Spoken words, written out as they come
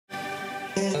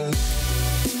What's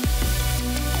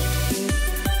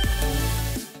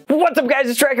up guys,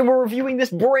 it's Drac and we're reviewing this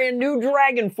brand new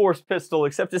Dragon Force pistol,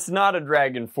 except it's not a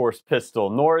Dragon Force pistol,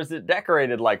 nor is it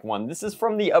decorated like one. This is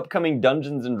from the upcoming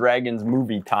Dungeons & Dragons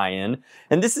movie tie-in,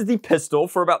 and this is the pistol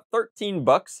for about 13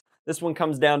 bucks. This one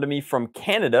comes down to me from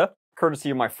Canada, courtesy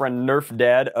of my friend Nerf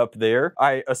Dad up there.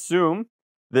 I assume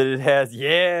that it has,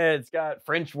 yeah, it's got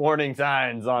French warning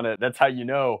signs on it. That's how you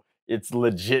know it's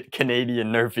legit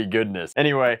Canadian Nerfy goodness.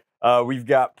 Anyway, we've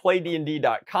got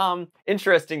playdnd.com.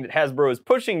 Interesting that Hasbro is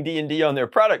pushing D&D on their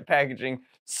product packaging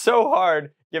so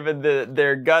hard, given that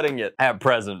they're gutting it at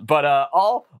present. But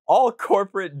all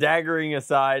corporate daggering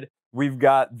aside, we've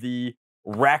got the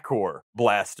Rakor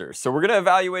blaster. So we're gonna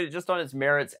evaluate it just on its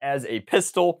merits as a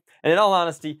pistol. And in all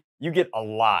honesty, you get a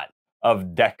lot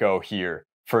of deco here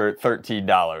for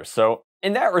 $13. So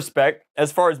in that respect,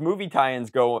 as far as movie tie-ins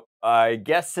go, I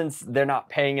guess since they're not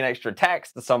paying an extra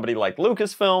tax to somebody like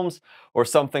Lucasfilms or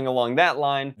something along that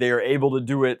line, they are able to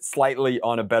do it slightly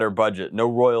on a better budget. No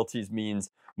royalties means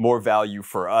more value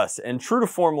for us. And true to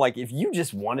form, like if you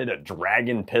just wanted a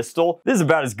dragon pistol, this is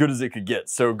about as good as it could get.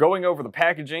 So going over the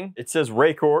packaging, it says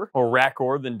Rakor, or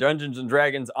Rakor, then Dungeons &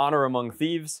 Dragons Honor Among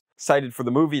Thieves. Excited for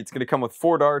the movie. It's gonna come with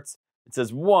 4 darts. It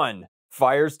says 1,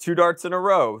 fires 2 darts in a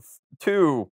row.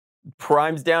 2,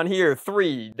 primes down here.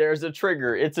 3, there's a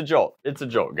trigger. It's a jolt. It's a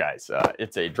jolt, guys.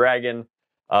 It's a dragon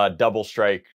double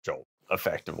strike jolt,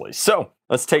 effectively. So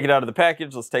let's take it out of the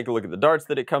package. Let's take a look at the darts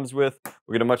that it comes with.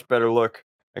 We'll get a much better look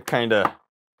at kind of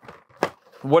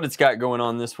what it's got going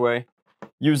on this way.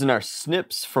 Using our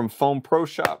snips from Foam Pro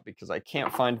Shop because I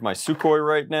can't find my Sukhoi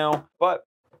right now, but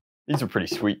these are pretty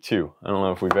sweet too. I don't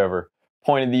know if we've ever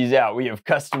pointed these out. We have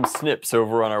custom snips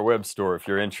over on our web store if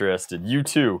you're interested. You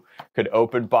too could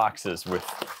open boxes with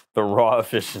the raw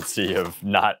efficiency of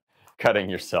not cutting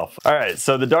yourself. All right,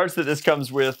 so the darts that this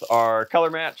comes with are color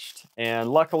matched,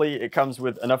 and luckily it comes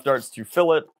with enough darts to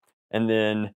fill it and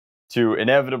then to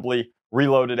inevitably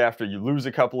reload it after you lose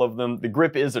a couple of them. The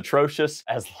grip is atrocious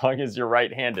as long as you're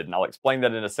right-handed, and I'll explain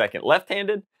that in a second.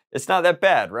 Left-handed, it's not that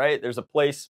bad, right? There's a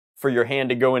place for your hand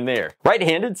to go in there.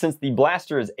 Right-handed, since the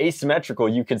blaster is asymmetrical,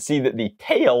 you can see that the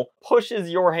tail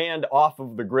pushes your hand off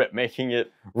of the grip, making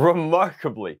it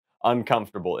remarkably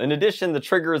uncomfortable. In addition, the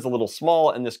trigger is a little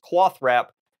small, and this cloth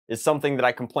wrap is something that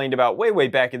I complained about way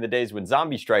back in the days when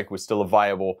Zombie Strike was still a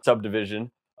viable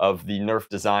subdivision of the Nerf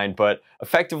design, but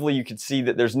effectively you can see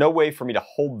that there's no way for me to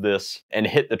hold this and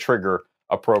hit the trigger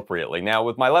appropriately. Now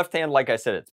with my left hand, like I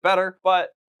said, it's better,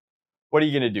 but what are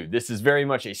you gonna do? This is very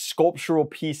much a sculptural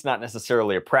piece, not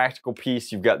necessarily a practical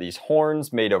piece. You've got these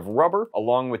horns made of rubber,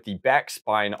 along with the back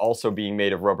spine also being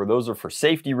made of rubber. Those are for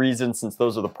safety reasons, since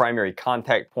those are the primary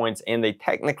contact points, and they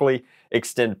technically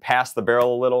extend past the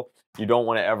barrel a little. You don't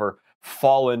wanna ever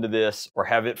fall into this or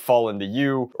have it fall into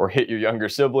you or hit your younger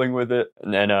sibling with it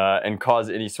and cause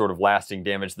any sort of lasting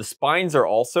damage. The spines are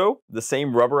also the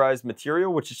same rubberized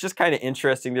material, which is just kind of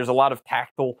interesting. There's a lot of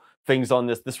tactile things on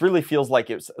this. This really feels like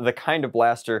it's the kind of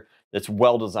blaster that's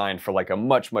well designed for like a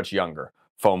much younger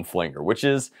foam flinger, which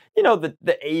is, you know,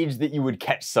 the age that you would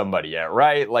catch somebody at,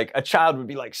 right? Like a child would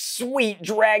be like, sweet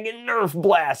dragon Nerf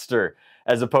blaster,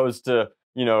 as opposed to,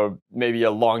 you know, maybe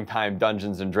a longtime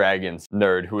Dungeons & Dragons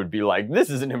nerd who would be like, this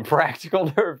is an impractical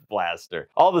Nerf blaster.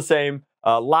 All the same,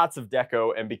 lots of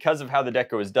deco, and because of how the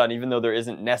deco is done, even though there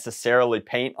isn't necessarily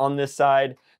paint on this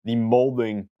side, the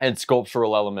molding and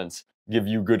sculptural elements give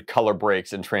you good color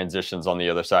breaks and transitions on the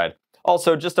other side.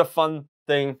 Also, just a fun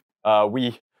thing,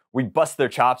 we bust their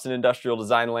chops in industrial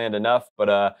design land enough,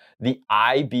 but the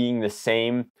eye being the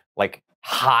same, like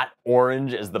hot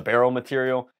orange as the barrel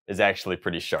material is actually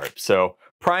pretty sharp. So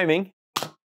priming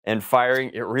and firing,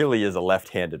 it really is a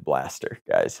left-handed blaster,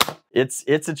 guys. It's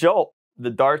a jolt. The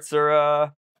darts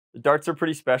are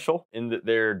pretty special in that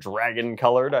they're dragon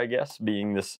colored, I guess,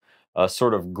 being this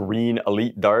sort of green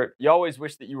elite dart. You always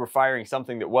wish that you were firing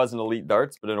something that wasn't elite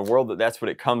darts, but in a world that's what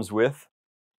it comes with,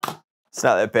 it's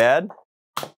not that bad.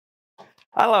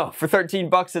 I don't know, for 13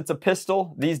 bucks, it's a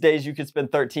pistol. These days you could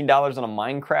spend $13 on a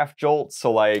Minecraft jolt,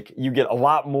 so like you get a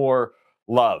lot more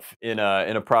love in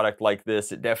a product like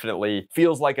this. It definitely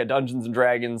feels like a Dungeons &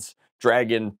 Dragons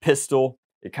dragon pistol.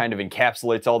 It kind of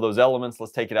encapsulates all those elements.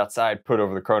 Let's take it outside, put it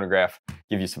over the chronograph,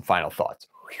 give you some final thoughts.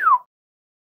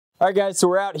 All right, guys, so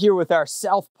we're out here with our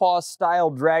Southpaw style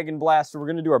dragon blaster. We're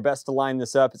gonna do our best to line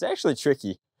this up. It's actually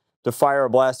tricky to fire a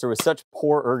blaster with such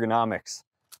poor ergonomics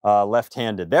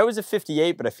left-handed. That was a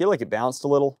 58, but I feel like it bounced a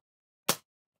little.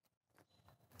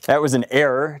 That was an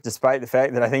error, despite the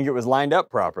fact that I think it was lined up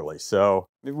properly. So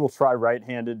maybe we'll try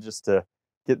right-handed just to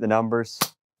get the numbers.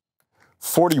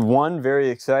 41, very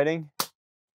exciting.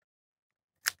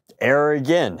 error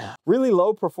again. Really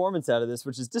low performance out of this,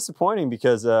 which is disappointing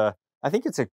because I think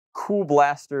it's a cool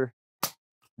blaster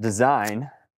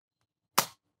design.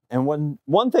 And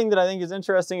one thing that I think is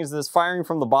interesting is this firing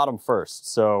from the bottom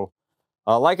first. So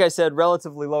like I said,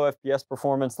 relatively low FPS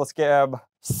performance. Let's grab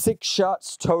 6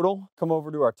 shots total. Come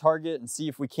over to our target and see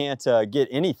if we can't get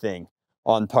anything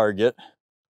on target.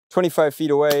 25 feet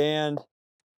away, and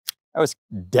that was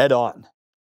dead on.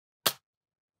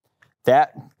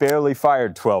 That barely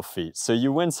fired 12 feet. So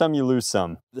you win some, you lose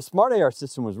some. The Smart AR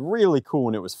system was really cool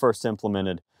when it was first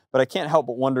implemented, but I can't help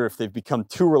but wonder if they've become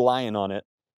too reliant on it.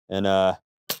 And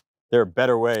there are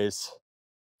better ways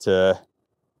to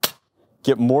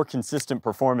get more consistent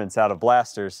performance out of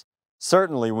blasters.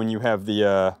 Certainly when you have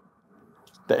the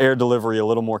air delivery a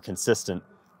little more consistent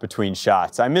between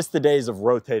shots. I miss the days of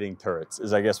rotating turrets,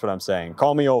 is I guess what I'm saying.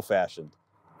 Call me old-fashioned.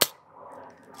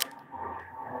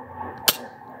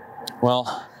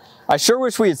 Well, I sure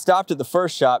wish we had stopped at the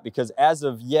first shot because as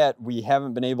of yet, we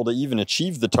haven't been able to even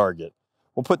achieve the target.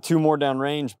 We'll put 2 more down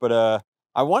range, but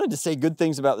I wanted to say good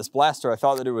things about this blaster. I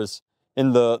thought that it was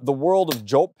in the world of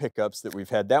jolt pickups that we've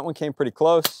had. That one came pretty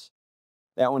close.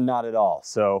 That one not at all.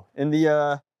 So in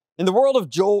the world of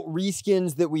jolt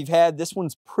reskins that we've had, this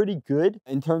one's pretty good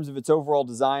in terms of its overall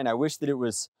design. I wish that it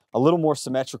was a little more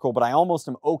symmetrical, but I almost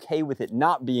am okay with it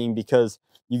not being because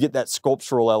you get that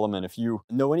sculptural element. If you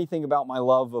know anything about my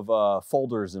love of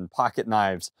folders and pocket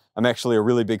knives, I'm actually a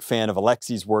really big fan of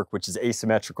Alexi's work, which is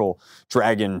asymmetrical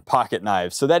dragon pocket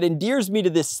knives. So that endears me to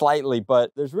this slightly,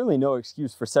 but there's really no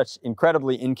excuse for such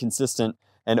incredibly inconsistent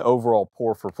and overall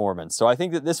poor performance. So I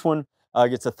think that this one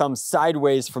gets a thumb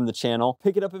sideways from the channel.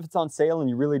 Pick it up if it's on sale and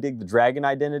you really dig the dragon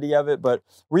identity of it, but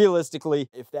realistically,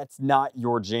 if that's not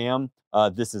your jam,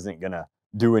 this isn't gonna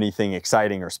do anything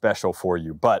exciting or special for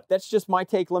you. But that's just my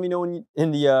take. Let me know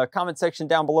in the comment section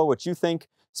down below what you think.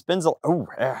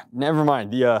 Never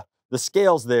mind. The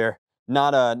scales there,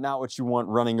 not what you want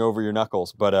running over your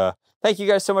knuckles. But thank you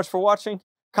guys so much for watching.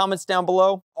 Comments down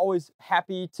below. Always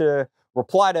happy to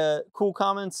reply to cool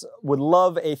comments. Would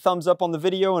love a thumbs up on the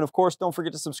video. And of course, don't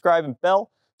forget to subscribe and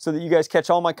bell so that you guys catch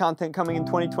all my content coming in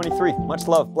 2023. Much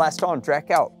love. Blast on.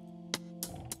 Drac out.